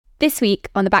This week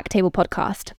on the Backtable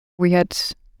podcast. We had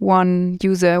one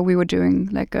user, we were doing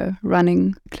like a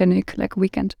running clinic, like a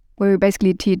weekend, where we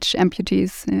basically teach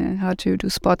amputees how to do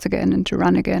sports again and to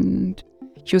run again and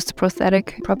use the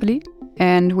prosthetic properly.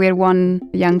 And we had one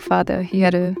young father, he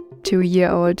had a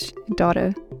 2-year-old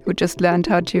daughter who just learned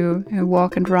how to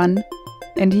walk and run.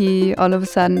 And he, all of a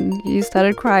sudden, he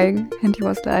started crying and he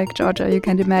was like, Georgia, you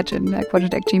can't imagine like what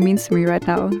it actually means to me right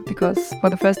now. Because for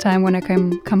the first time when I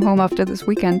come home after this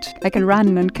weekend, I can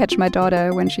run and catch my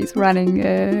daughter when she's running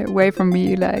away from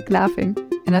me, like laughing.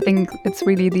 And I think it's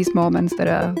really these moments that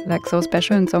are like so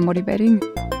special and so motivating.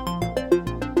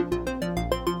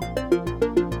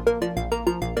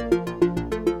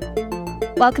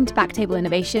 Welcome to Backtable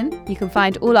Innovation. You can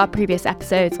find all our previous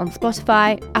episodes on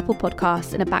Spotify, Apple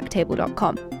Podcasts, and at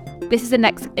backtable.com. This is the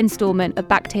next installment of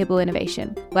Backtable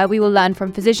Innovation, where we will learn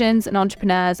from physicians and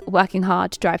entrepreneurs working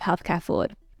hard to drive healthcare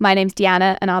forward. My name's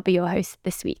Deanna, and I'll be your host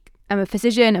this week. I'm a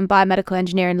physician and biomedical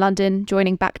engineer in London,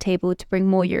 joining Backtable to bring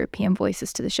more European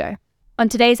voices to the show. On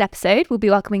today's episode, we'll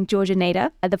be welcoming Georgia Näder,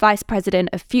 the Vice President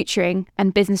of Futuring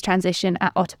and Business Transition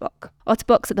at Ottobock.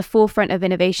 Ottobock's at the forefront of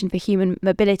innovation for human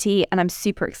mobility, and I'm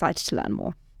super excited to learn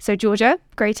more. So Georgia,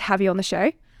 great to have you on the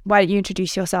show. Why don't you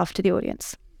introduce yourself to the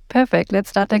audience? Perfect. Let's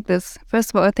start like this. First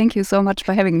of all, thank you so much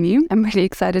for having me. I'm really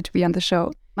excited to be on the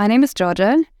show. My name is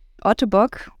Georgia.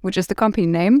 Ottobock, which is the company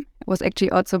name, was actually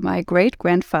also my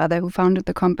great-grandfather who founded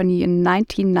the company in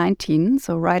 1919,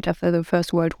 so right after the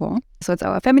First World War. So it's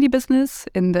our family business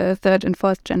in the 3rd and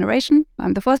 4th generation.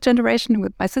 I'm the 4th generation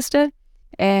with my sister.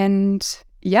 And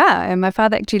my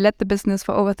father actually led the business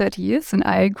for over 30 years, and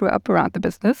I grew up around the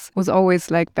business. Was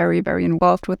always like very, very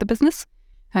involved with the business.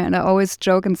 And I always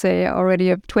joke and say I already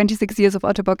have 26 years of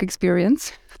Ottobock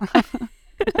experience.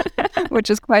 Which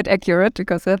is quite accurate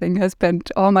because I think I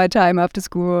spent all my time after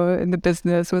school in the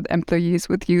business with employees,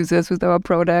 with users, with our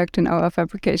product and our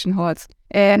fabrication halls.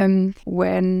 And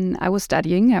when I was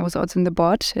studying, I was also in the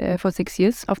board for 6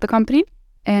 years of the company.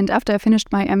 And after I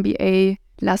finished my MBA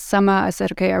last summer, I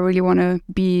said, okay, I really want to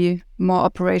be more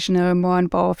operational, more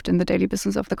involved in the daily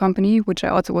business of the company, which I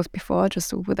also was before,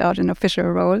 just without an official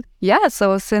role. Yeah,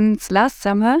 so since last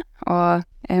summer,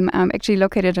 I'm actually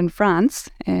located in France,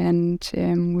 and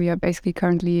we are basically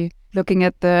currently looking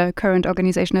at the current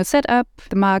organizational setup,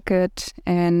 the market,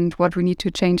 and what we need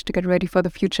to change to get ready for the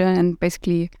future and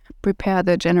basically prepare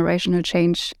the generational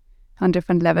change on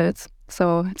different levels.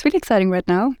 So it's really exciting right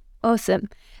now. Awesome.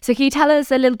 So can you tell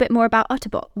us a little bit more about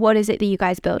Ottobock? What is it that you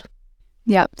guys build?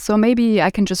 Yeah, so maybe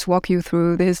I can just walk you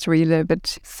through the history a little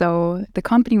bit. So the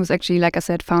company was actually, like I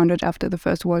said, founded after the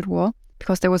First World War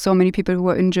because there were so many people who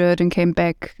were injured and came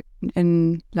back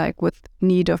with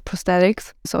need of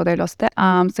prosthetics. So they lost their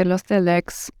arms, they lost their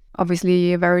legs.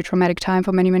 Obviously a very traumatic time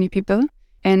for many, many people.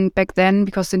 And back then,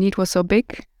 because the need was so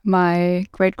big, my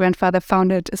great-grandfather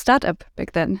founded a startup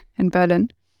back then in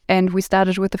Berlin. And we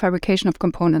started with the fabrication of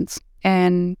components.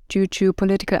 And due to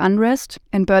political unrest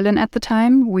in Berlin at the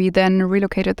time, we then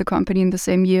relocated the company in the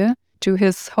same year to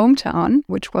his hometown,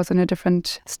 which was in a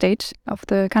different state of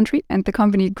the country. And the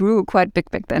company grew quite big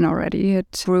back then already.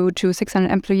 It grew to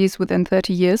 600 employees within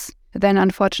 30 years. Then,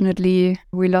 unfortunately,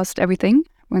 we lost everything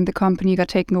when the company got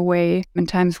taken away in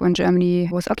times when Germany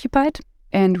was occupied.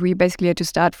 And we basically had to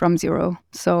start from zero.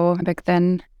 So back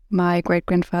then, my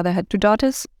great-grandfather had 2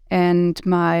 daughters. And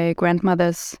my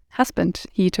grandmother's husband,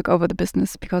 he took over the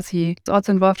business because he was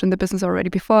also involved in the business already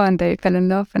before and they fell in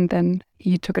love and then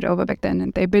he took it over back then.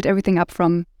 And they built everything up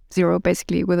from zero,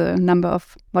 basically, with a number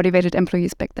of motivated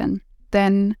employees back then.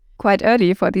 Then, quite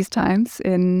early for these times,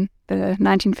 in the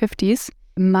 1950s,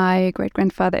 my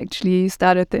great-grandfather actually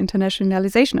started the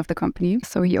internationalization of the company.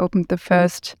 So he opened the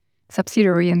first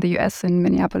subsidiary in the US in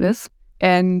Minneapolis.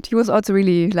 And he was also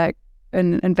really like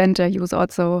an inventor. He was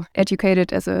also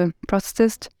educated as a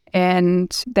prosthetist.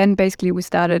 And then basically we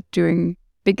started doing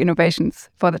big innovations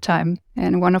for the time.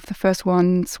 And one of the first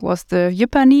ones was the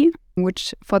Yupper,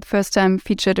 which for the first time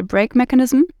featured a brake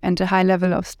mechanism and a high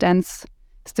level of stance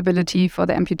stability for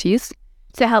the amputees.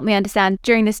 So help me understand,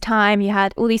 during this time you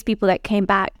had all these people that came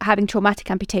back having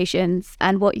traumatic amputations,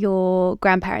 and what your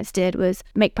grandparents did was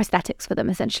make prosthetics for them,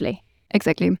 essentially.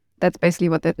 Exactly. That's basically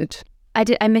what they did.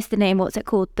 I missed the name. What's it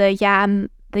called? The yummy?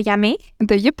 The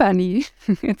Yupper.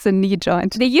 It's a knee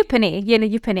joint. The Yupper knee. Yeah, the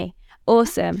Yupper knee.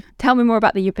 Awesome. Tell me more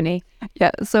about the Yupper knee.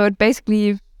 Yeah, so it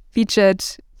basically featured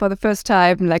for the first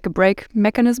time like a brake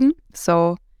mechanism.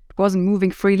 So it wasn't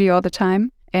moving freely all the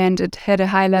time. And it had a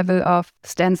high level of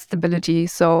stance stability.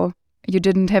 So you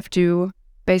didn't have to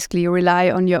basically rely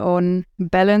on your own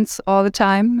balance all the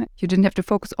time. You didn't have to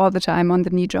focus all the time on the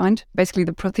knee joint. Basically,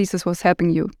 the prosthesis was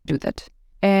helping you do that.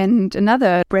 And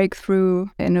another breakthrough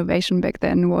innovation back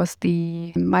then was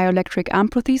the myoelectric arm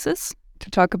prosthesis, to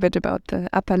talk a bit about the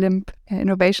upper limb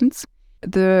innovations.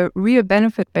 The real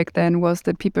benefit back then was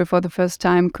that people for the first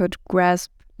time could grasp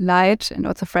light and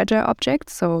also fragile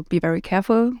objects, so be very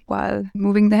careful while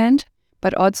moving the hand,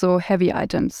 but also heavy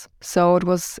items. So it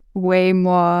was way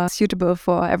more suitable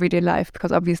for everyday life,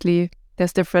 because obviously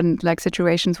there's different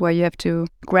situations where you have to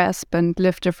grasp and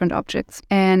lift different objects.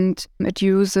 And it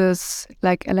uses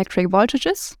electric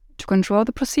voltages to control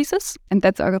the prosthesis. And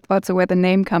that's also where the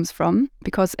name comes from,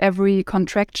 because every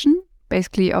contraction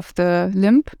basically of the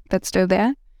limb that's still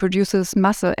there produces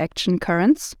muscle action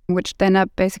currents, which then are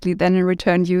basically then in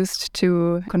return used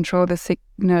to control the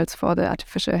signals for the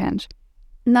artificial hand.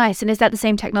 Nice. And is that the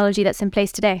same technology that's in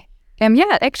place today?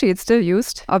 Yeah, actually it's still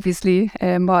used, obviously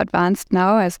more advanced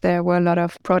now, as there were a lot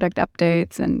of product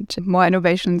updates and more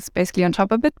innovations basically on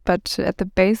top of it, but at the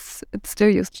base it's still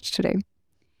used today.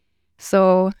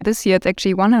 So this year it's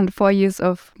actually 104 years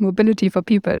of mobility for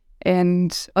people.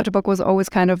 And Ottobock was always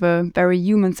kind of a very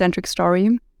human-centric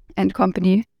story and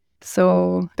company.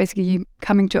 So basically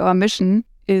coming to our mission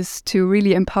is to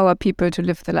really empower people to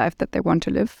live the life that they want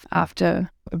to live after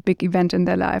a big event in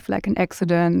their life, like an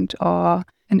accident or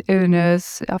an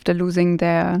illness, after losing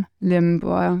their limb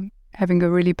or having a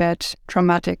really bad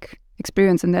traumatic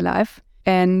experience in their life.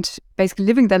 And basically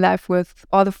living their life with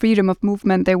all the freedom of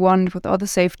movement they want, with all the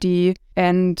safety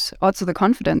and also the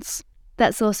confidence.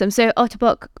 That's awesome. So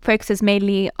Ottobock focuses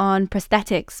mainly on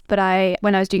prosthetics, but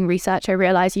when I was doing research, I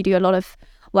realized you do a lot of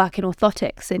work in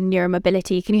orthotics and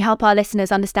neuromobility. Can you help our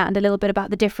listeners understand a little bit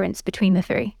about the difference between the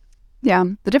three? Yeah,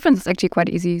 the difference is actually quite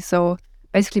easy. So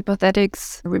basically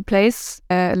prosthetics replace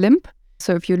a limb.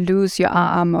 So if you lose your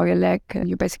arm or your leg,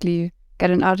 you basically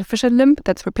get an artificial limb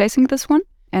that's replacing this one.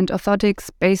 And orthotics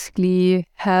basically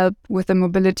help with the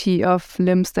mobility of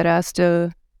limbs that are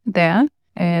still there.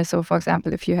 So for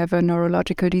example, if you have a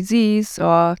neurological disease,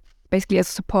 or basically as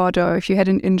a support, or if you had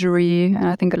an injury, and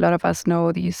I think a lot of us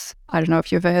know these, I don't know,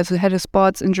 if you've ever had a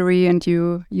sports injury and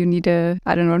you need a,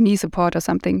 knee support or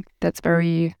something, that's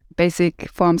very basic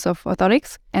forms of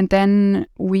orthotics. And then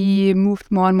we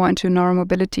moved more and more into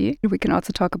neuromobility. We can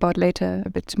also talk about later a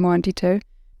bit more in detail.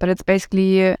 But it's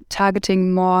basically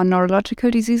targeting more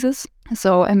neurological diseases,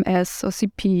 so MS or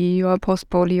CP or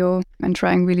post-polio, and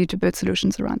trying really to build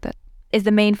solutions around that. Is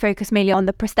the main focus mainly on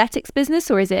the prosthetics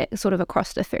business, or is it sort of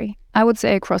across the three? I would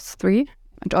say across three.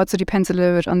 It also depends a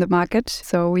little bit on the market.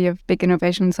 So we have big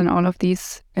innovations in all of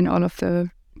these, in all of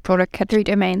the product categories.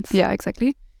 3 domains. Yeah,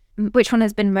 exactly. Which one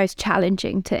has been most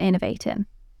challenging to innovate in?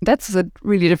 That's a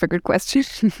really difficult question.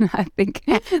 I think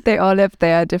they all have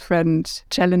their different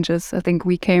challenges. I think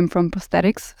we came from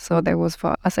prosthetics, so that was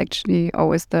for us actually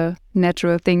always the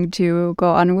natural thing to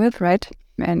go on with, right?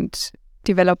 And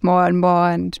develop more and more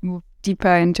and move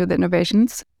deeper into the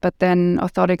innovations. But then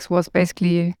orthotics was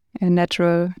basically a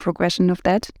natural progression of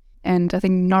that. And I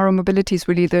think neuromobility is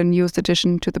really the newest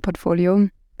addition to the portfolio,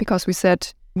 because we said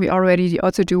we already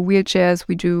also do wheelchairs,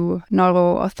 we do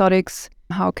neuroorthotics.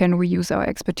 How can we use our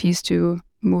expertise to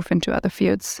move into other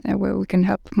fields where we can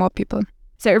help more people?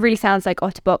 So it really sounds like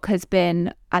Ottobock has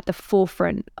been at the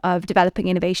forefront of developing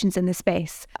innovations in this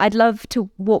space. I'd love to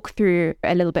walk through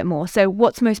a little bit more. So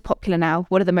what's most popular now?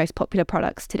 What are the most popular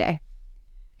products today?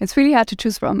 It's really hard to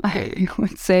choose from, I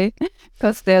would say,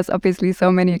 because there's obviously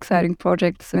so many exciting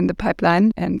projects in the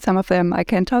pipeline, and some of them I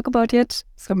can't talk about yet,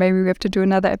 so maybe we have to do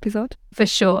another episode. For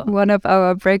sure. One of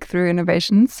our breakthrough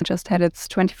innovations just had its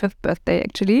 25th birthday,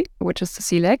 actually, which is the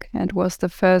C-Leg, and was the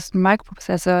first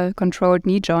microprocessor-controlled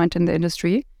knee joint in the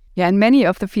industry. Yeah, and many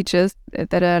of the features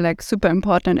that are super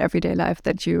important in everyday life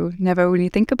that you never really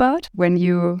think about when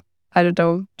you,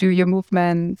 do your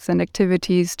movements and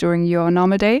activities during your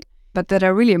normal day, but that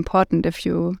are really important if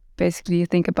you basically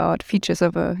think about features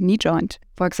of a knee joint.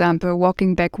 For example,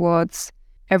 walking backwards.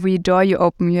 Every door you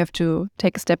open, you have to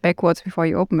take a step backwards before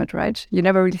you open it, right? You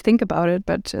never really think about it,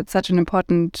 but it's such an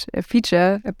important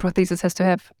feature a prosthesis has to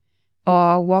have.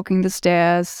 Or walking the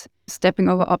stairs, stepping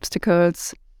over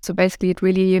obstacles. So basically it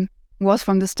really was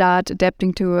from the start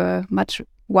adapting to a much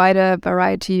wider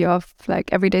variety of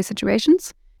everyday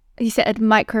situations. You said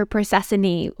microprocessor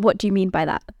knee. What do you mean by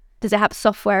that? Does it have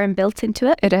software inbuilt into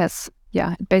it? It has,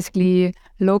 yeah. It basically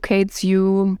locates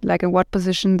you in what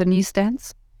position the knee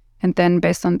stands. And then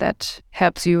based on that,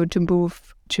 helps you to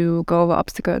move, to go over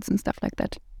obstacles and stuff like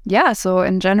that. Yeah, so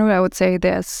in general, I would say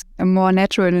there's a more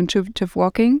natural and intuitive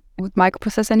walking with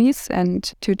microprocessor knees.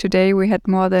 And to today, we had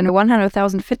more than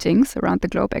 100,000 fittings around the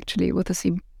globe, actually, with the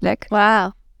C-Leg.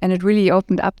 Wow. And it really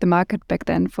opened up the market back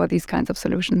then for these kinds of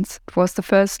solutions. It was the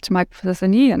first microprocessor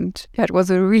knee, and it was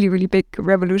a really, really big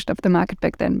revolution of the market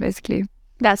back then, basically.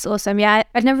 That's awesome. Yeah,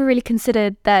 I've never really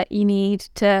considered that you need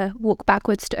to walk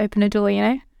backwards to open a door, you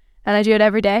know? And I do it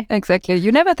every day. Exactly.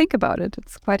 You never think about it.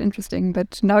 It's quite interesting,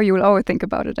 but now you will always think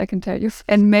about it, I can tell you.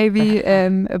 And maybe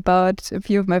about a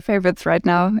few of my favorites right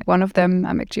now. One of them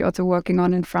I'm actually also working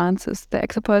on in France is the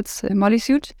Exopulse Molly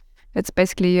suit. It's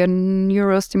basically a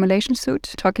neurostimulation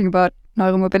suit, talking about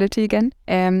neuromobility again.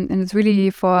 And it's really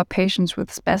for patients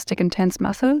with spastic and tense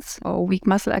muscles or weak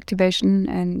muscle activation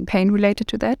and pain related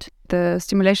to that. The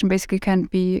stimulation basically can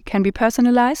be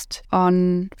personalized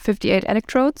on 58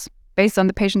 electrodes based on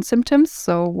the patient's symptoms.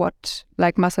 So what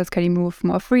muscles can he move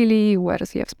more freely? Where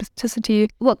does he have spasticity?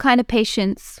 What kind of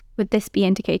patients would this be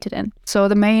indicated in? So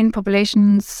the main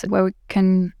populations where we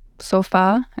can so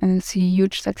far and see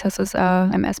huge successes are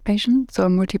MS patients, so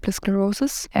multiple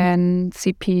sclerosis, and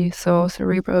CP, so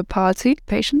cerebral palsy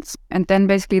patients. And then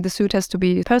basically the suit has to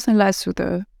be personalized to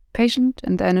the patient,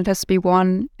 and then it has to be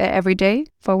worn every day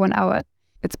for 1 hour.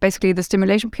 It's basically the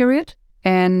stimulation period,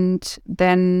 and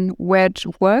then where it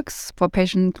works for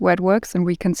patients, where it works, and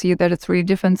we can see that it's really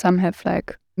different. Some have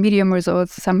medium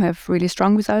results, some have really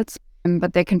strong results,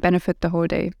 but they can benefit the whole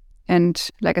day. And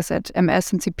like I said,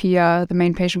 MS and CP are the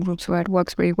main patient groups where it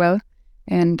works really well.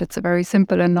 And it's a very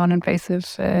simple and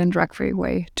non-invasive and drug-free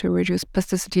way to reduce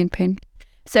spasticity and pain.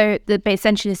 So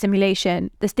essentially the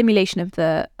stimulation of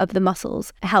the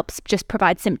muscles helps just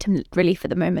provide symptom relief for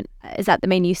the moment. Is that the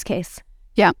main use case?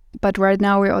 Yeah, but right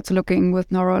now we're also looking with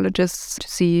neurologists to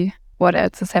see what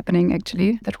else is happening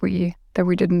actually that we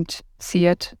didn't see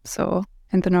yet. So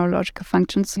and the neurological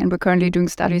functions. And we're currently doing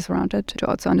studies around it to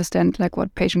also understand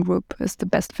what patient group is the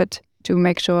best fit to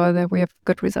make sure that we have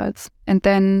good results. And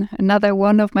then another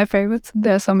one of my favorites,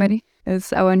 there are so many,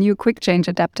 is our new quick change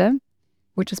adapter,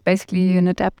 which is basically an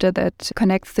adapter that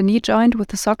connects the knee joint with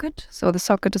the socket. So the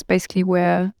socket is basically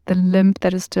where the limb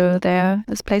that is still there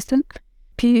is placed in.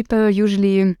 People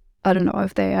usually, I don't know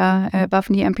if they are above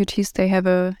knee amputees, they have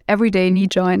a everyday knee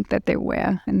joint that they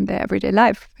wear in their everyday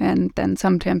life. And then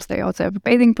sometimes they also have a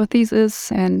bathing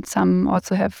prosthesis, and some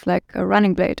also have a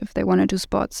running blade if they want to do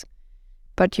sports.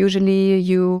 But usually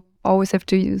you always have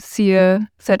to see a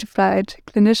certified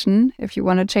clinician if you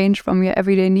want to change from your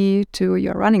everyday knee to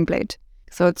your running blade.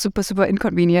 So it's super, super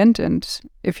inconvenient. And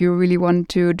if you really want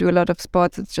to do a lot of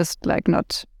sports, it's just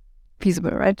not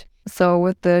feasible, right? So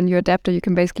with the new adapter, you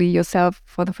can basically yourself,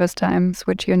 for the first time,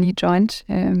 switch your knee joint,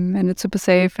 and it's super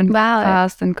safe and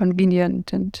fast and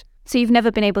convenient. And so you've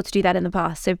never been able to do that in the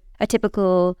past. So a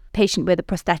typical patient with a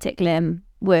prosthetic limb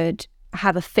would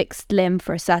have a fixed limb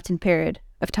for a certain period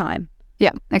of time.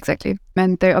 Yeah, exactly.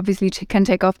 And they obviously can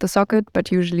take off the socket,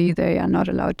 but usually they are not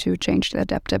allowed to change the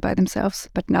adapter by themselves.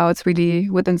 But now it's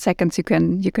really within seconds you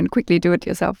can quickly do it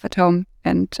yourself at home.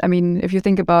 And I mean, if you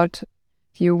think about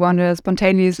you want to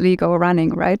spontaneously go running,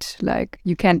 right?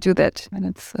 You can't do that. And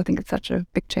I think it's such a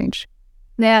big change.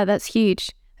 Yeah, that's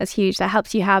huge. That's huge. That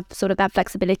helps you have sort of that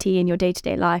flexibility in your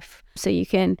day-to-day life. So you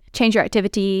can change your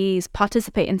activities,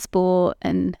 participate in sport,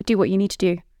 and do what you need to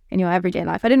do in your everyday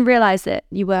life. I didn't realize that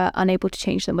you were unable to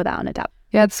change them without an adapter.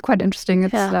 Yeah, it's quite interesting.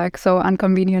 It's so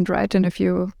inconvenient, right? And if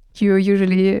you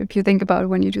think about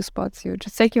when you do sports, you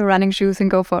just take your running shoes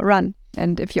and go for a run.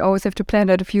 And if you always have to plan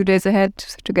that a few days ahead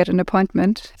to get an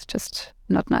appointment, it's just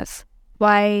not nice.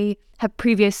 Why have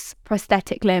previous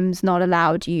prosthetic limbs not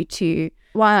allowed you to,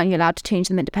 why aren't you allowed to change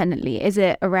them independently? Is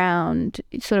it around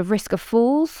sort of risk of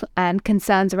falls and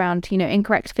concerns around,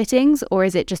 incorrect fittings, or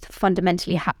is it just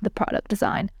fundamentally the product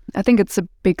design? I think it's a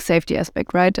big safety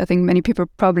aspect, right? I think many people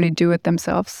probably do it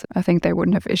themselves. I think they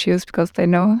wouldn't have issues because they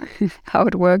know how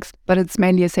it works. But it's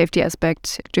mainly a safety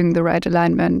aspect, doing the right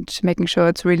alignment, making sure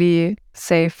it's really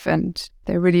safe, and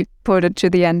they really pulled it to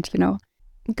the end,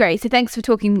 Great. So thanks for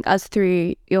talking us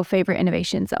through your favorite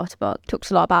innovations at Ottobock.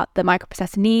 Talked a lot about the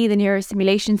microprocessor knee, the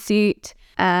neurostimulation suit,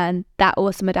 and that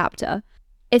awesome adapter.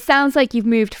 It sounds like you've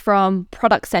moved from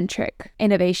product-centric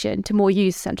innovation to more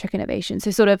user-centric innovation.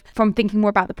 So sort of from thinking more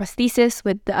about the prosthesis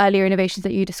with the earlier innovations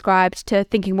that you described to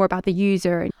thinking more about the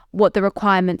user and what the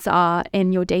requirements are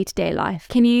in your day-to-day life.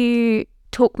 Can you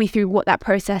talk me through what that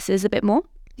process is a bit more?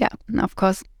 Yeah, of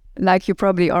course. Like you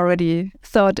probably already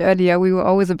thought earlier, we were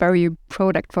always a very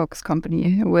product-focused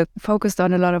company focused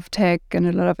on a lot of tech and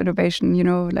a lot of innovation,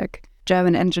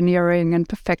 German engineering and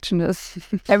perfectionists.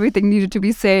 Everything needed to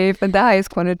be safe and the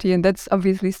highest quality, and that's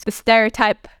obviously the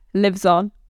stereotype lives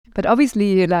on. But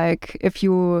obviously, if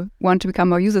you want to become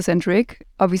more user-centric,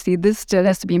 obviously this still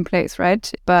has to be in place,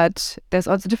 right? But there's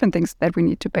also different things that we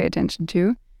need to pay attention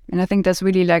to. And I think there's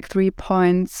really 3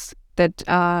 points that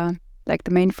are like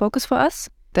the main focus for us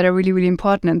that are really, really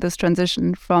important in this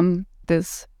transition from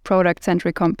this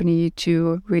product-centric company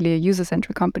to really a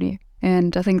user-centric company.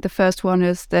 And I think the first one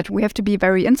is that we have to be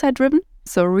very insight-driven.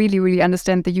 So really, really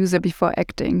understand the user before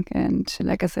acting. And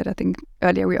like I said, I think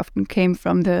earlier we often came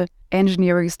from the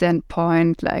engineering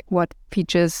standpoint, like what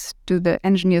features do the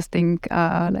engineers think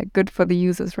are like good for the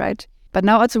users, right? But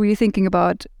now also really thinking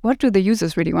about what do the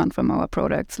users really want from our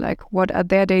products? Like what are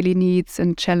their daily needs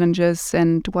and challenges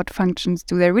and what functions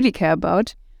do they really care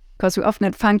about? Because we often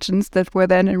had functions that were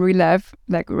then in real life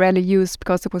like rarely used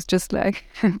because it was just like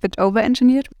a bit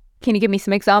over-engineered. Can you give me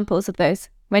some examples of those?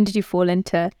 When did you fall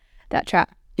into that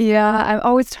trap? Yeah, I'm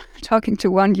always talking to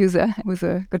one user who's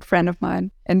a good friend of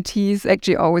mine, and he's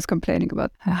actually always complaining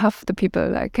about half the people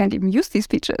like can't even use these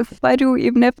features. Why do we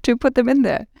even have to put them in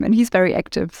there? And he's very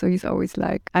active, so he's always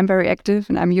like, I'm very active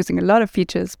and I'm using a lot of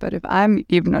features, but if I'm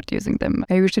even not using them,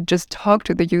 maybe we should just talk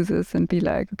to the users and be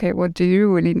like, okay, what do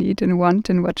you really need and want,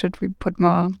 and what should we put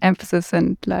more emphasis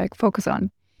and like focus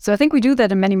on? So I think we do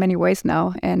that in many, many ways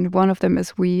now, and one of them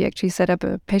is we actually set up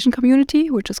a patient community,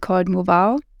 which is called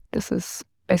Movao. This is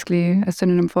basically a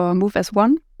synonym for Move as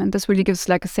One. And this really gives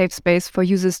like a safe space for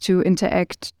users to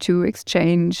interact, to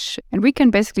exchange. And we can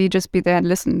basically just be there and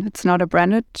listen. It's not a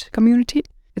branded community.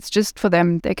 It's just for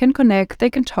them. They can connect, they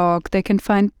can talk, they can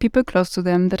find people close to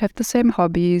them that have the same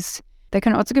hobbies. They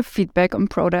can also give feedback on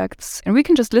products. And we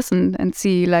can just listen and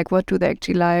see like what do they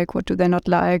actually like, what do they not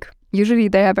like. Usually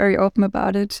they are very open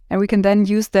about it. And we can then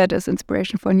use that as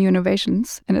inspiration for new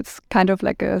innovations. And it's kind of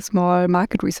like a small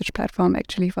market research platform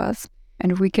actually for us.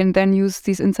 And we can then use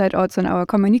these insights also in our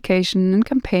communication and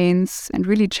campaigns and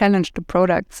really challenge the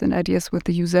products and ideas with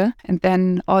the user. And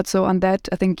then also on that,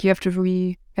 I think you have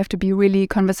to be really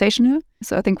conversational.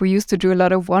 So I think we used to do a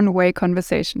lot of one-way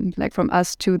conversation, like from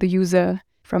us to the user,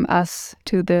 from us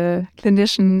to the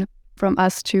clinician, from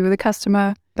us to the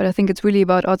customer. But I think it's really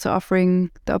about also offering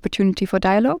the opportunity for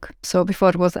dialogue. So before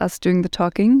it was us doing the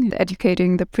talking, the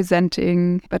educating, the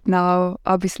presenting. But now,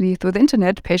 obviously, through the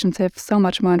internet, patients have so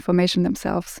much more information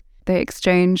themselves. They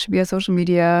exchange via social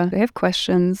media, they have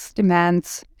questions,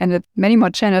 demands, and many more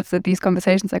channels that these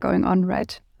conversations are going on,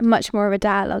 right? Much more of a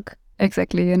dialogue.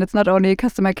 Exactly. And it's not only a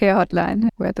customer care hotline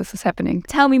where this is happening.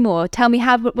 Tell me more. Tell me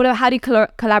how do you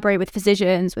collaborate with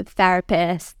physicians, with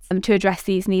therapists to address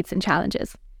these needs and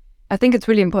challenges? I think it's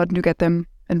really important to get them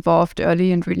involved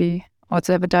early and really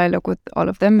also have a dialogue with all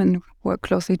of them and work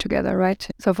closely together, right?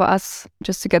 So for us,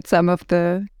 just to get some of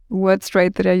the words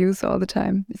straight that I use all the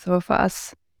time. So for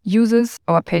us, users,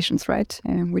 our patients, right?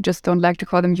 And we just don't like to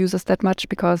call them users that much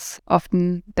because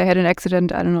often they had an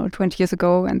accident, 20 years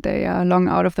ago, and they are long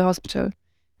out of the hospital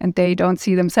and they don't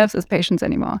see themselves as patients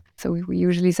anymore. So we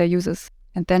usually say users.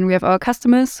 And then we have our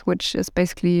customers, which is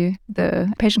basically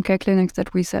the patient care clinics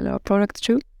that we sell our products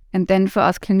to. And then for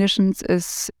us clinicians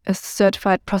is a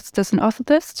certified prosthetist and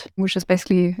orthotist, which is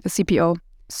basically a CPO.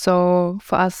 So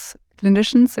for us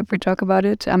clinicians, if we talk about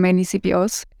it, are mainly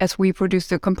CPOs as we produce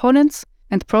the components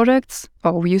and the products.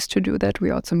 Or we used to do that.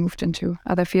 We also moved into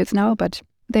other fields now, but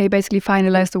they basically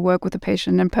finalize the work with the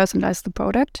patient and personalize the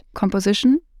product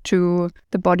composition to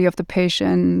the body of the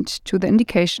patient, to the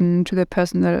indication, to the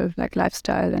personal like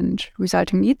lifestyle and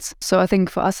resulting needs. So I think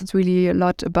for us, it's really a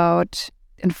lot about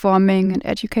informing and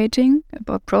educating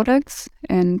about products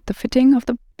and the fitting of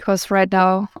because right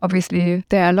now, obviously,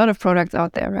 there are a lot of products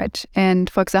out there, right? And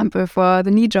for example, for the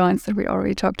knee joints that we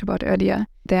already talked about earlier,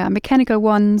 there are mechanical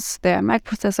ones, there are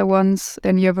microprocessor ones,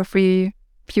 then you have a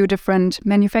few different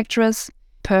manufacturers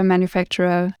per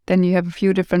manufacturer, then you have a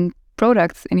few different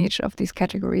products in each of these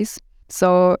categories.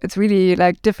 So it's really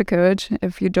like difficult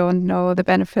if you don't know the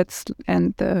benefits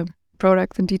and the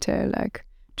products in detail, like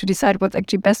to decide what's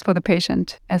actually best for the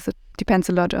patient, as it depends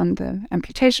a lot on the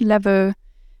amputation level,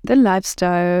 the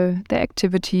lifestyle, the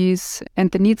activities,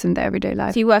 and the needs in their everyday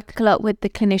life. So you work a lot with the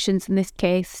clinicians in this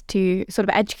case to sort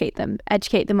of educate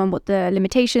them on what the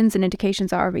limitations and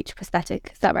indications are of each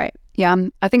prosthetic. Is that right? Yeah,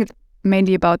 I think it's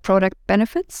mainly about product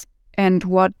benefits and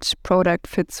what product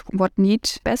fits what need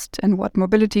best and what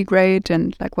mobility grade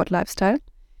and like what lifestyle.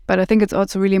 But I think it's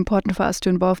also really important for us to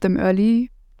involve them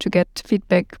early to get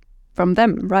feedback from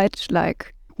them, right?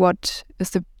 Like what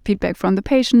is the feedback from the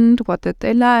patient? What did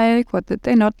they like? What did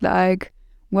they not like?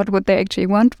 What would they actually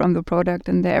want from the product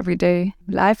in their everyday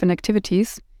life and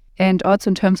activities? And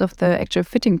also in terms of the actual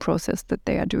fitting process that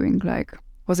they are doing, like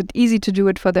was it easy to do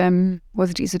it for them?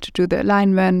 Was it easy to do the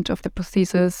alignment of the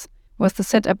prosthesis? Was the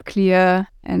setup clear?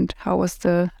 And how was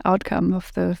the outcome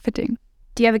of the fitting?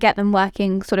 Do you ever get them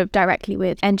working sort of directly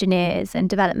with engineers and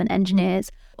development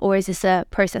engineers, or is this a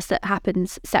process that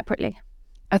happens separately?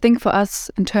 I think for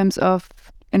us, in terms of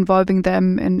involving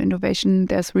them in innovation,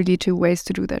 there's really two ways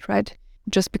to do that, right?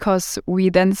 Just because we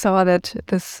then saw that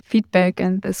this feedback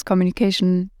and this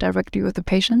communication directly with the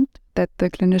patient that the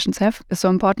clinicians have is so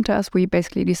important to us, we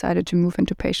basically decided to move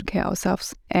into patient care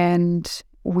ourselves. And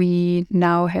we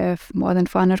now have more than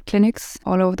 400 clinics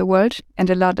all over the world and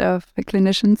a lot of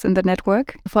clinicians in the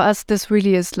network. For us, this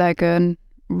really is like a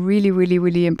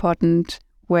really important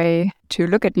way to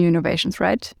look at new innovations,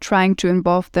 right? Trying to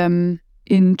involve them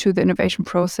into the innovation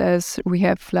process. We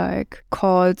have like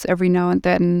calls every now and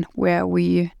then where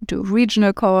we do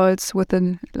regional calls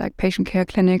within like patient care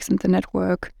clinics in the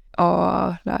network,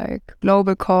 or like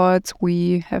global calls.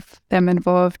 We have them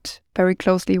involved very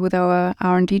closely with our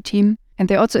R&D team. And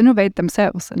they also innovate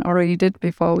themselves and already did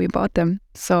before we bought them.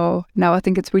 So now I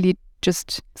think it's really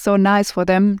just so nice for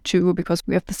them too, because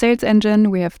we have the sales engine,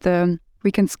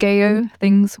 we can scale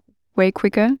things way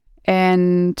quicker,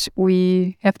 and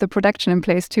we have the production in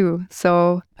place too.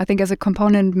 So I think as a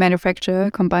component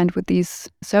manufacturer combined with these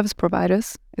service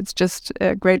providers, it's just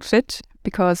a great fit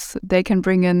because they can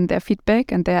bring in their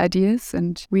feedback and their ideas,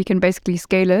 and we can basically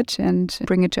scale it and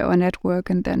bring it to our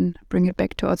network and then bring it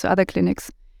back to also other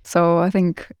clinics. So I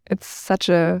think it's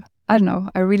I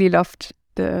really loved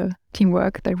the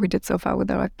teamwork that we did so far with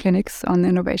our clinics on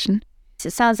innovation. So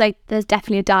it sounds like there's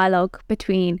definitely a dialogue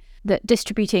between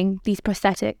distributing these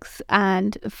prosthetics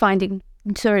and finding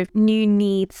sort of new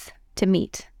needs to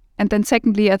meet. And then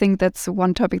secondly, I think that's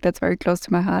one topic that's very close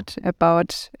to my heart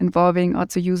about involving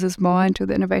also users more into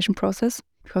the innovation process.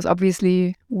 Because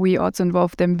obviously we also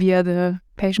involve them via the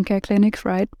patient care clinics,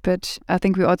 right? But I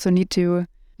think we also need to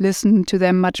listen to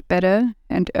them much better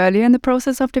and earlier in the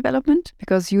process of development,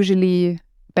 because usually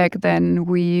back then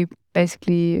we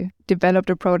basically developed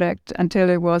a product until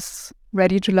it was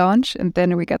ready to launch, and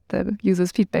then we get the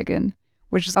users' feedback in,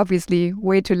 which is obviously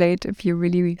way too late if you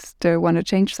really still want to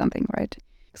change something, right?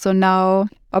 So now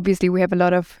obviously we have a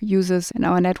lot of users in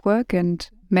our network, and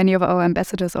many of our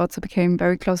ambassadors also became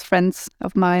very close friends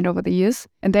of mine over the years.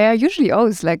 And they are usually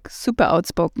always like super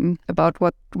outspoken about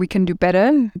what we can do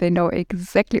better. They know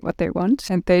exactly what they want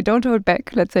and they don't hold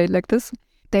back, let's say it like this.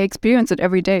 They experience it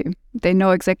every day. They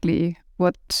know exactly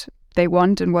what they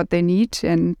want and what they need,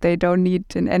 and they don't need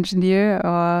an engineer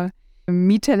or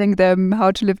me telling them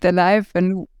how to live their life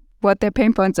and what their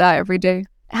pain points are every day.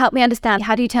 Help me understand,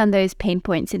 how do you turn those pain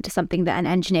points into something that an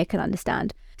engineer can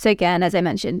understand? So again, as I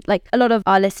mentioned, like a lot of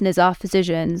our listeners are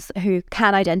physicians who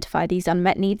can identify these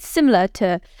unmet needs, similar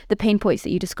to the pain points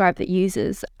that you described that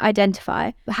users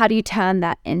identify. How do you turn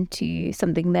that into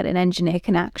something that an engineer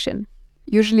can action?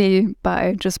 Usually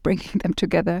by just bringing them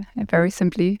together very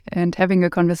simply and having a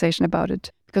conversation about it.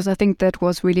 Because I think that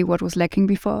was really what was lacking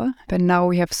before. But now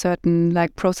we have certain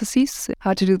like processes,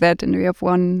 how to do that. And we have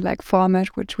one like format,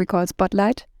 which we call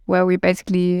Spotlight, where we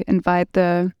basically invite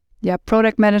the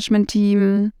product management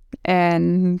team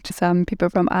and some people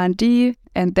from R&D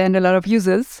and then a lot of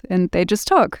users, and they just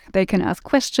talk. They can ask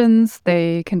questions.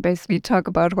 They can basically talk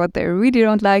about what they really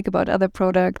don't like about other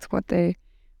products, what they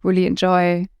really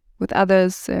enjoy with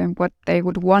others, what they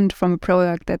would want from a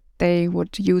product that they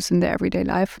would use in their everyday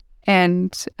life.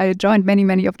 And I joined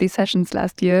many of these sessions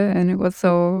last year, and it was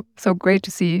so great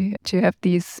to have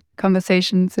these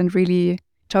conversations and really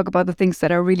talk about the things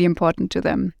that are really important to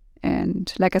them.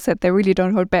 And like I said, they really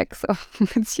don't hold back, so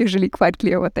it's usually quite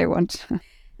clear what they want.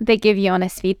 They give you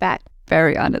honest feedback.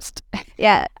 Very honest.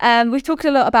 Yeah. We've talked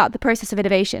a lot about the process of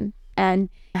innovation and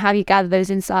how you gather those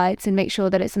insights and make sure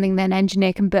that it's something that an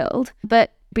engineer can build.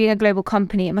 But being a global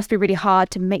company, it must be really hard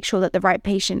to make sure that the right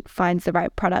patient finds the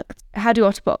right product. How do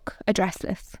Ottobock address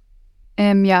this?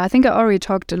 I think I already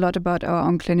talked a lot about our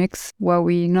own clinics, where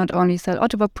we not only sell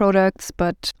Ottobock products,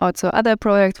 but also other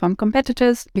products from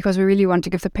competitors, because we really want to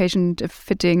give the patient a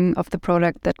fitting of the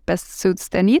product that best suits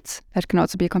their needs. That can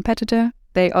also be a competitor.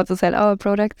 They also sell our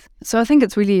products. So I think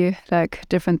it's really like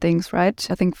different things, right?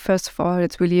 I think first of all,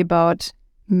 it's really about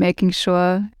making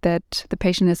sure that the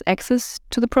patient has access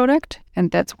to the product.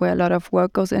 And that's where a lot of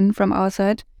work goes in from our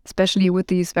side, especially with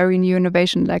these very new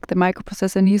innovation like the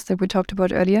microprocessor knees that we talked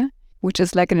about earlier, which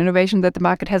is like an innovation that the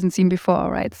market hasn't seen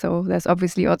before, right? So there's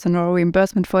obviously also no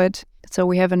reimbursement for it. So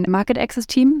we have a market access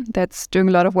team that's doing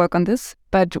a lot of work on this.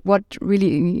 But what's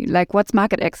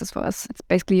market access for us? It's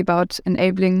basically about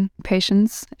enabling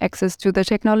patients access to the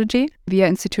technology via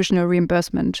institutional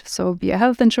reimbursement. So via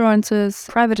health insurances,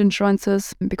 private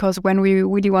insurances, because when we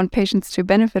really want patients to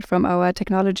benefit from our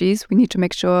technologies, we need to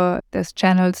make sure there's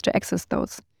channels to access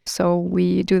those. So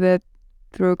we do that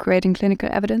through creating clinical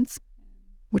evidence,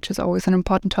 which is always an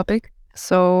important topic.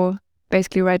 So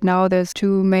basically right now there's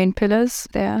two main pillars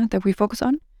there that we focus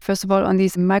on. First of all, on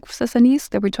these microprocessor knees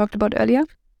that we talked about earlier.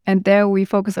 And there we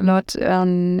focus a lot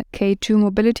on K2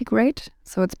 mobility grade.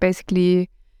 So it's basically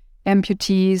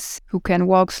amputees who can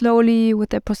walk slowly with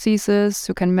their prosthesis,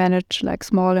 who can manage like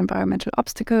small environmental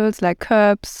obstacles like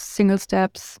curbs, single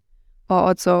steps, or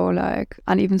also like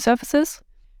uneven surfaces.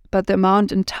 But the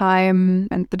amount and time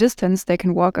and the distance they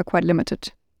can walk are quite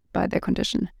limited by their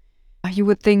condition. You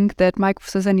would think that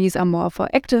microprocessor knees are more for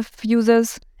active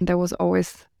users. That was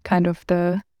always kind of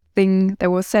the thing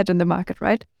that was said in the market,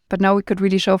 right? But now we could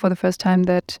really show for the first time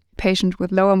that patients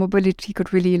with lower mobility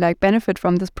could really like benefit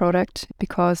from this product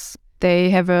because they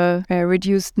have a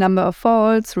reduced number of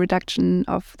falls, reduction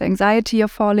of the anxiety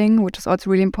of falling, which is also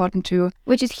really important too.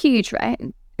 Which is huge, right?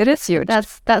 It is huge.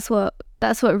 That's what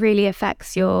really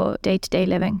affects your day-to-day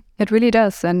living. It really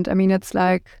does. And I mean, it's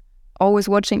like always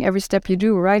watching every step you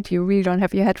do, right? You really don't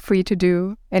have your head free to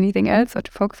do anything else or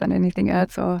to focus on anything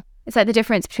else. Or it's like the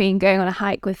difference between going on a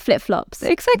hike with flip-flops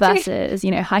versus,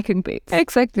 hiking boots.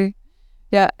 Exactly.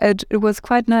 Yeah, it was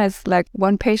quite nice. Like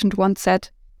one patient once said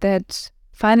that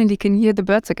finally can hear the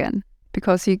birds again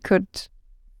because he could,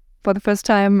 for the first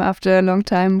time after a long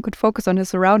time, could focus on his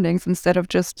surroundings instead of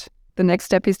just the next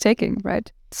step he's taking,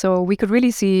 right? So we could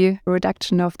really see a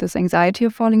reduction of this anxiety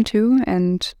of falling too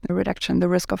and a reduction in the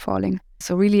risk of falling.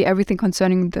 So really everything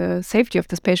concerning the safety of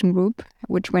this patient group,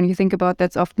 which when you think about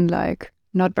that's often like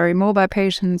not very mobile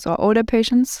patients or older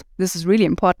patients, this is really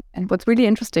important. And what's really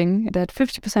interesting that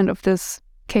 50% of this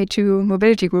K2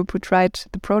 mobility group who tried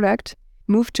the product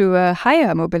moved to a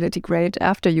higher mobility grade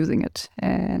after using it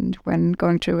and when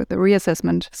going to the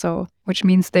reassessment. So, which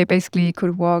means they basically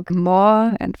could walk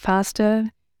more and faster.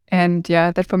 And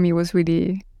yeah, that for me was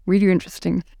really, really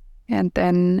interesting. And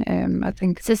then I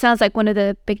think... So it sounds like one of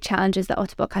the big challenges that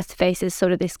Ottobock has to face is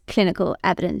sort of this clinical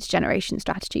evidence generation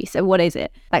strategy. So what is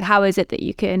it? Like, how is it that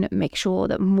you can make sure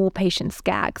that more patients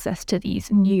get access to these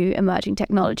new emerging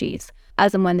technologies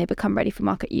as and when they become ready for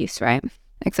market use, right?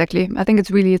 Exactly. I think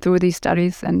it's really through these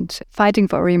studies and fighting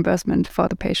for reimbursement for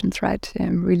the patients, right?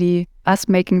 And really us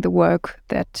making the work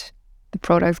that the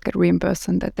products get reimbursed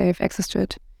and that they have access to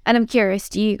it. And I'm curious,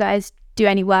 do you guys do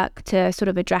any work to sort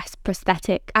of address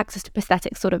access to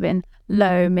prosthetics sort of in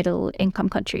low, middle income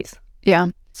countries? Yeah.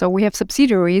 So we have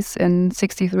subsidiaries in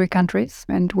 63 countries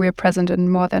and we're present in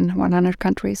more than 100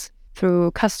 countries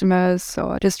through customers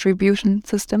or distribution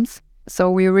systems.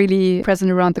 So we're really present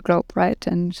around the globe, right?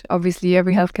 And obviously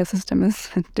every healthcare system is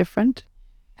different.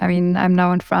 I mean, I'm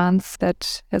now in France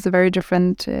that has a very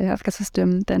different healthcare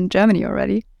system than Germany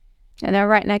already. And they're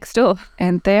right next door.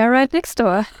 And they are right next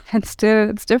door. And still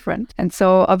it's different. And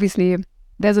so obviously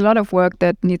there's a lot of work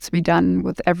that needs to be done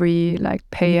with every like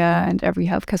payer and every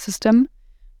healthcare system.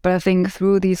 But I think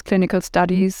through these clinical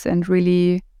studies and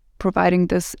really providing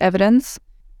this evidence,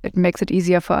 it makes it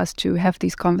easier for us to have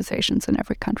these conversations in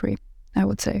every country, I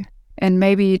would say. And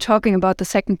maybe talking about the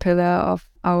second pillar of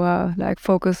our like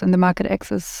focus in the market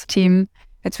access team,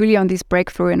 it's really on these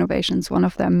breakthrough innovations. One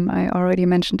of them I already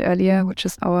mentioned earlier, which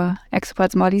is our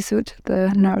Experts Modi suit,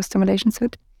 the neurostimulation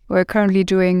suit. We're currently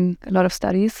doing a lot of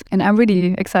studies and I'm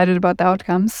really excited about the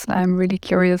outcomes. I'm really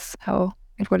curious how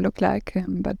it will look like.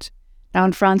 But now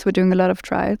in France, we're doing a lot of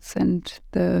trials and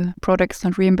the product is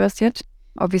not reimbursed yet.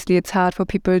 Obviously, it's hard for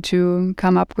people to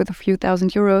come up with a few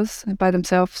 €1,000 by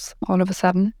themselves all of a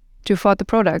sudden to afford the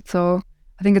product. So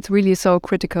I think it's really so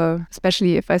critical,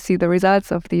 especially if I see the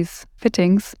results of these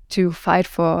fittings, to fight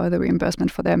for the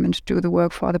reimbursement for them and to do the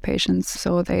work for the patients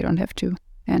so they don't have to.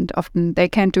 And often they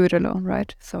can't do it alone,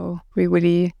 right? So we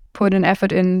really put an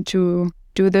effort in to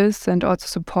do this and also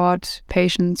support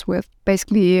patients with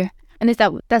basically... And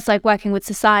that's like working with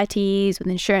societies, with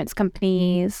insurance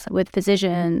companies, with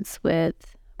physicians, with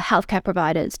healthcare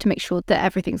providers to make sure that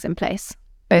everything's in place?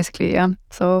 Basically, yeah.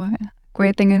 So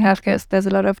great thing in healthcare is there's a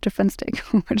lot of different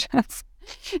stakeholders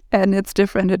and it's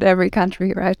different in every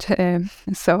country, right?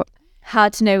 So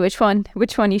hard to know which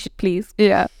one you should please.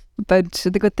 Yeah. But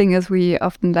the good thing is we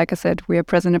often, like I said, we are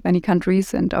present in many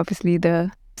countries and obviously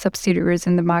the subsidiaries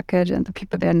in the market and the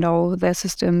people there know their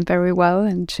system very well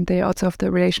and they also have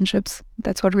the relationships.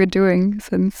 That's what we're doing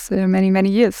since many, many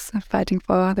years, fighting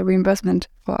for the reimbursement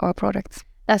for our products.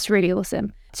 That's really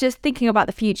awesome. Just thinking about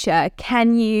the future,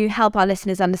 can you help our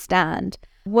listeners understand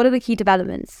what are the key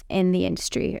developments in the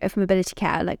industry of mobility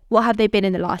care? Like, what have they been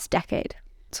in the last decade?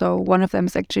 So one of them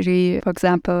is actually, for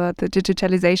example, the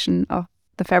digitalization of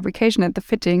the fabrication and the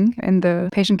fitting in the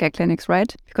patient care clinics,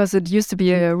 right? Because it used to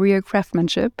be a real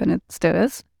craftsmanship and it still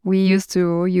is. We used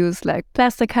to use like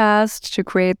plaster cast to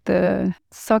create the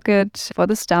socket for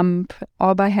the stump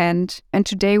all by hand. And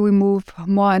today we move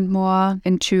more and more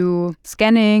into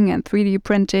scanning and 3D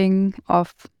printing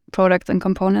of products and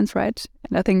components, right?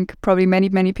 And I think probably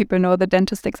many people know the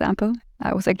dentist example.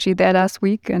 I was actually there last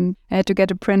week and I had to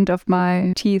get a print of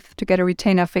my teeth to get a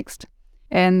retainer fixed.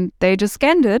 And they just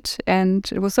scanned it and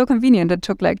it was so convenient. It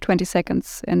took like 20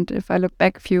 seconds. And if I look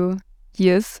back a few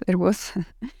years, it was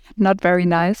not very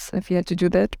nice if you had to do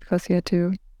that because you had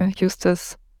to use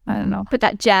this, I don't know. Put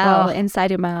that gel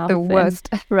inside your mouth. The worst,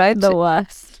 right? The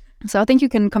worst. So I think you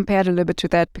can compare it a little bit to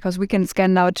that because we can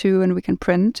scan now too and we can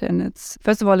print. And it's,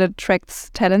 first of all, it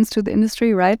attracts talents to the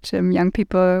industry, right? Young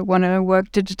people want to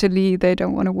work digitally. They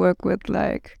don't want to work with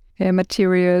like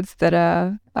materials that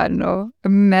are, I don't know, a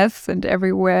mess and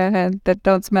everywhere and that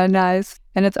don't smell nice.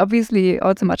 And it's obviously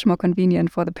also much more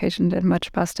convenient for the patient and much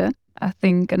faster. I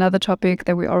think another topic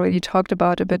that we already talked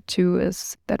about a bit too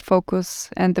is that focus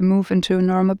and the move into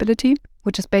neuromobility,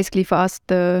 which is basically for us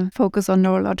the focus on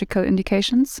neurological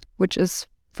indications, which is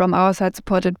from our side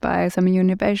supported by some new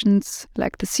innovations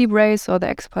like the C-brace or the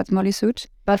X-Pulse Mollisuit.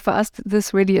 But for us,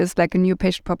 this really is like a new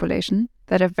patient population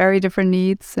that have very different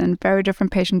needs and very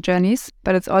different patient journeys.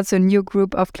 But it's also a new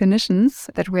group of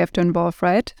clinicians that we have to involve,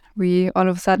 right? We all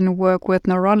of a sudden work with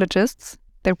neurologists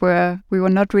that we were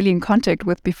not really in contact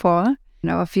with before in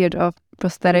our field of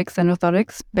prosthetics and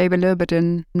orthotics, maybe a little bit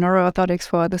in neuroorthotics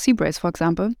for the C-brace, for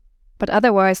example. But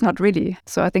otherwise, not really.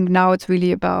 So I think now it's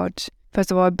really about,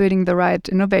 first of all, building the right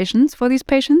innovations for these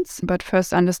patients, but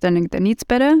first understanding their needs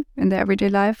better in their everyday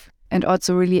life, and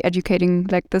also really educating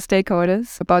like the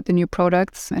stakeholders about the new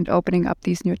products and opening up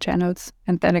these new channels.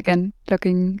 And then again,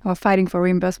 looking or fighting for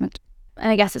reimbursement.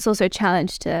 And I guess it's also a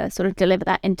challenge to sort of deliver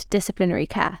that interdisciplinary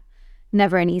care.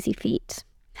 Never an easy feat.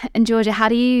 And Georgia, how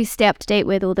do you stay up to date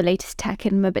with all the latest tech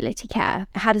in mobility care?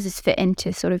 How does this fit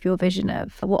into sort of your vision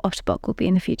of what Ottobock will be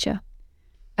in the future?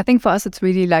 I think for us, it's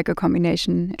really like a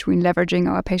combination between leveraging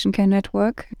our patient care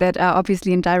network that are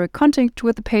obviously in direct contact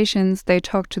with the patients. They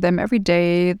talk to them every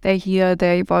day. They hear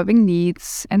their evolving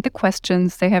needs and the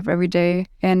questions they have every day.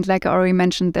 And like I already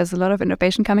mentioned, there's a lot of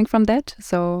innovation coming from that.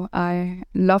 So I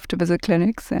love to visit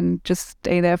clinics and just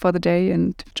stay there for the day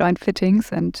and join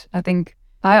fittings. And I think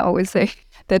I always say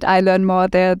that I learn more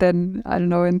there than, I don't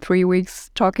know, in 3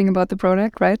 weeks talking about the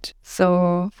product, right?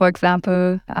 So, for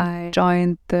example, I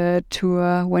joined the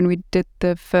tour when we did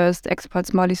the first X-Pulse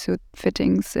Mollisuit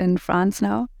fittings in France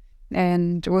now.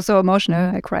 And it was so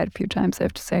emotional. I cried a few times, I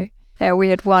have to say. We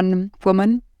had one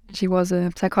woman. She was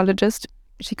a psychologist.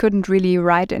 She couldn't really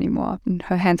write anymore. And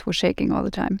her hands were shaking all the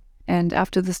time. And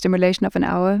after the stimulation of an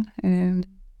hour,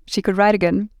 she could write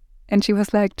again. And she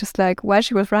was like, just like while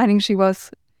she was writing, she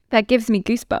was... That gives me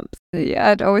goosebumps.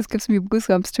 Yeah, it always gives me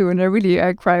goosebumps too. And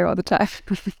I cry all the time.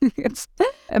 It's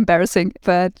embarrassing.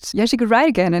 But yeah, she could write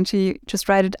again. And she just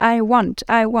wrote it, I want.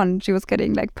 She was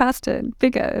getting like faster and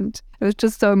bigger. And it was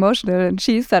just so emotional. And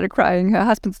she started crying. Her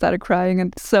husband started crying.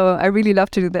 And so I really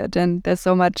love to do that. And there's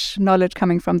so much knowledge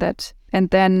coming from that. And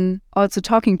then also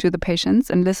talking to the patients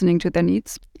and listening to their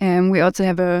needs. And we also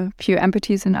have a few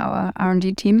amputees in our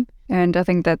R&D team. And I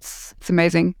think it's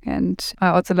amazing. And I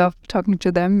also love talking to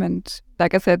them. And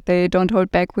like I said, they don't hold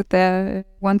back with their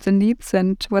wants and needs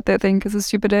and what they think is a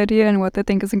stupid idea and what they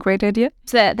think is a great idea.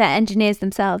 So they're engineers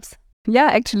themselves. Yeah,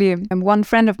 actually, one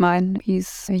friend of mine, he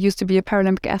used to be a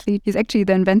Paralympic athlete. He's actually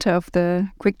the inventor of the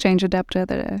quick change adapter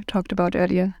that I talked about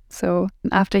earlier. So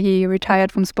after he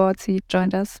retired from sports, he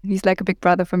joined us. He's like a big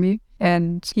brother for me.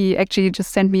 And he actually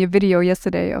just sent me a video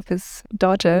yesterday of his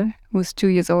daughter, who's 2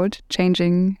 years old,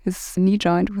 changing his knee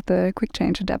joint with the quick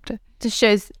change adapter. Just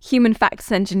shows human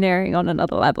facts engineering on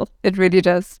another level. It really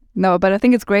does. No, but I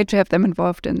think it's great to have them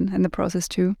involved in the process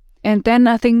too. And then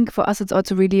I think for us, it's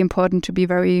also really important to be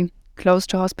very close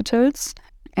to hospitals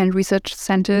and research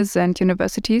centers and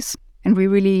universities. And we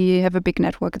really have a big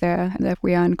network there that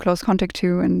we are in close contact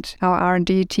to, and our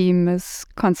R&D team is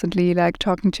constantly like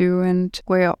talking to, and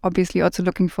we're obviously also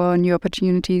looking for new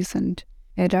opportunities and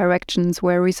directions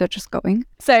where research is going.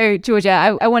 So,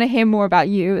 Georgia, I want to hear more about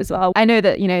you as well. I know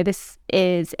that, this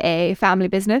is a family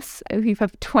business. You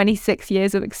have 26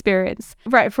 years of experience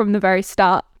right from the very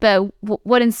start. But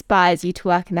what inspires you to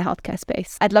work in the healthcare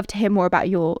space? I'd love to hear more about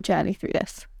your journey through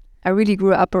this. I really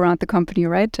grew up around the company,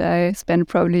 right? I spent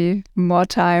probably more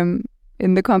time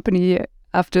in the company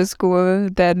after school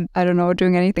than, I don't know,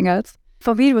 doing anything else.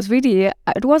 For me,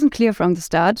 it wasn't clear from the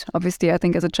start. Obviously, I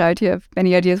think as a child, you have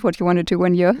many ideas what you want to do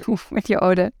when you're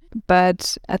older.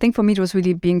 But I think for me, it was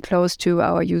really being close to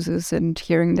our users and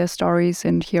hearing their stories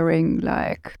and hearing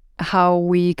like how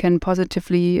we can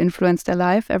positively influence their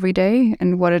life every day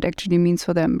and what it actually means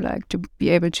for them, like to be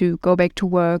able to go back to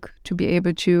work, to be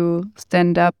able to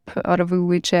stand up out of a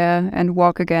wheelchair and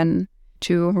walk again,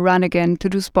 to run again, to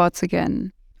do sports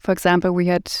again. For example, we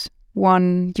had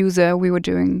one user, we were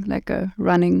doing like a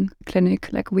running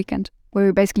clinic, like a weekend, where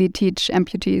we basically teach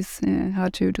amputees how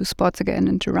to do sports again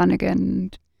and to run again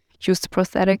and use the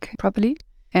prosthetic properly.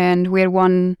 And we had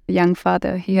one young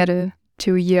father. He had a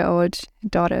 2-year-old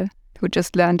daughter who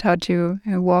just learned how to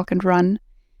walk and run.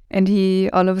 And he,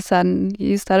 all of a sudden,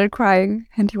 he started crying.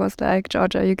 And he was like,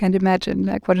 Georgia, you can't imagine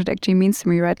like what it actually means to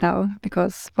me right now.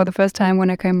 Because for the first time when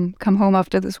I come home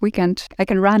after this weekend, I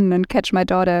can run and catch my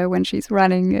daughter when she's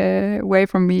running away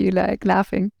from me, like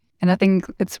laughing. And I think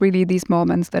it's really these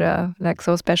moments that are like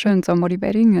so special and so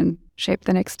motivating and shape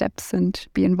the next steps and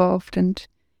be involved and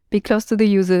be close to the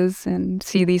users and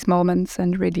see these moments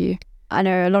and really... I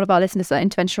know a lot of our listeners are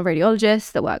interventional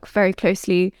radiologists that work very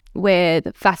closely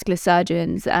with vascular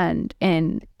surgeons and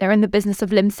they're in the business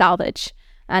of limb salvage.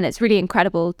 And it's really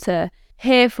incredible to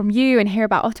hear from you and hear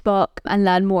about Ottobock and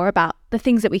learn more about the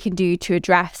things that we can do to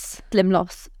address limb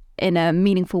loss in a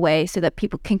meaningful way so that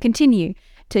people can continue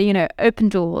to, open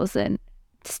doors and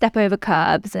step over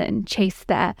curbs and chase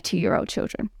their 2-year-old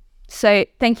children. So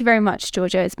thank you very much,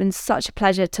 Georgia. It's been such a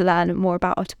pleasure to learn more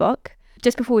about Ottobock.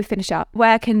 Just before we finish up,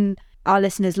 where can our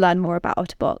listeners learn more about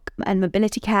Ottobock and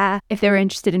mobility care? If they're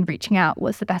interested in reaching out,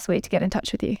 what's the best way to get in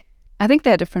touch with you? I think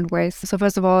there are different ways. So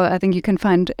first of all, I think you can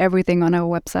find everything on our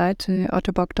website,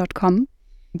 ottobock.com.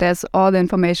 There's all the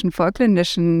information for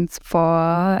clinicians,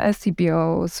 for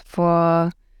CBOs,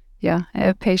 for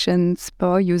patients,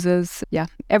 for users. Yeah,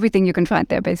 everything you can find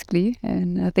there basically.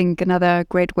 And I think another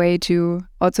great way to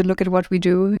also look at what we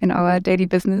do in our daily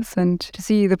business and to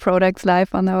see the products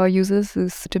live on our users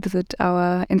is to visit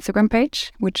our Instagram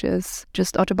page, which is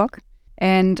just Ottobock.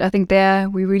 And I think there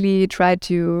we really try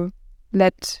to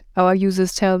let our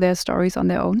users tell their stories on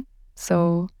their own.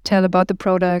 So tell about the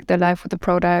product, their life with the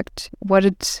product, what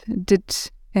it did,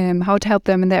 how it helped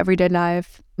them in their everyday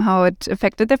life, how it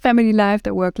affected their family life,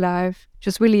 their work life,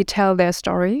 just really tell their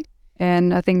story.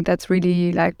 And I think that's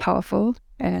really like powerful.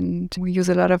 And we use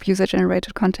a lot of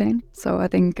user-generated content. So I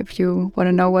think if you want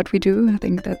to know what we do, I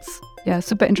think that's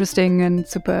super interesting and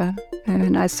super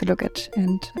nice to look at.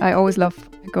 And I always love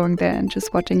going there and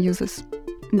just watching users.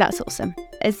 That's awesome.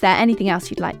 Is there anything else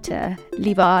you'd like to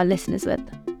leave our listeners with?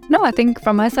 No, I think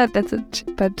from my side, that's it.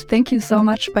 But thank you so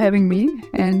much for having me.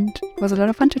 And it was a lot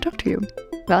of fun to talk to you.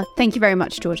 Well, thank you very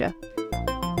much, Georgia.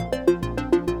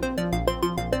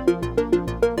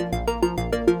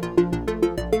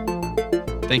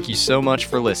 Thank you so much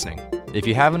for listening. If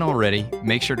you haven't already,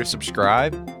 make sure to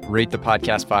subscribe, rate the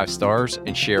podcast 5 stars,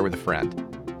 and share with a friend.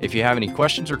 If you have any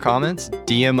questions or comments,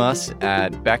 DM us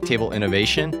at Backtable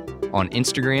Innovation on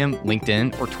Instagram,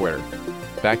 LinkedIn, or Twitter.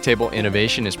 Backtable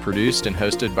Innovation is produced and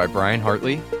hosted by Brian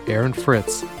Hartley, Aaron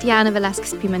Fritz, Diana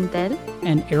Velasquez-Pimentel,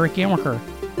 and Eric Amaker.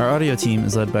 Our audio team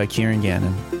is led by Kieran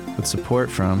Gannon, with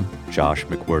support from Josh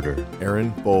McWhirter, Aaron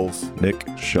Bowles, Nick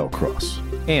Shellcross,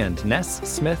 and Ness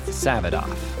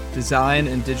Smith-Savadoff. Design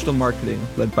and digital marketing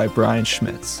led by Brian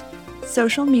Schmitz.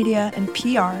 Social media and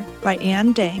PR by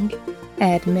Ann Dang.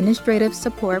 Administrative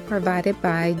support provided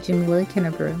by Jamila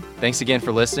Kennebrew. Thanks again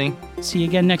for listening. See you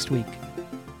again next week.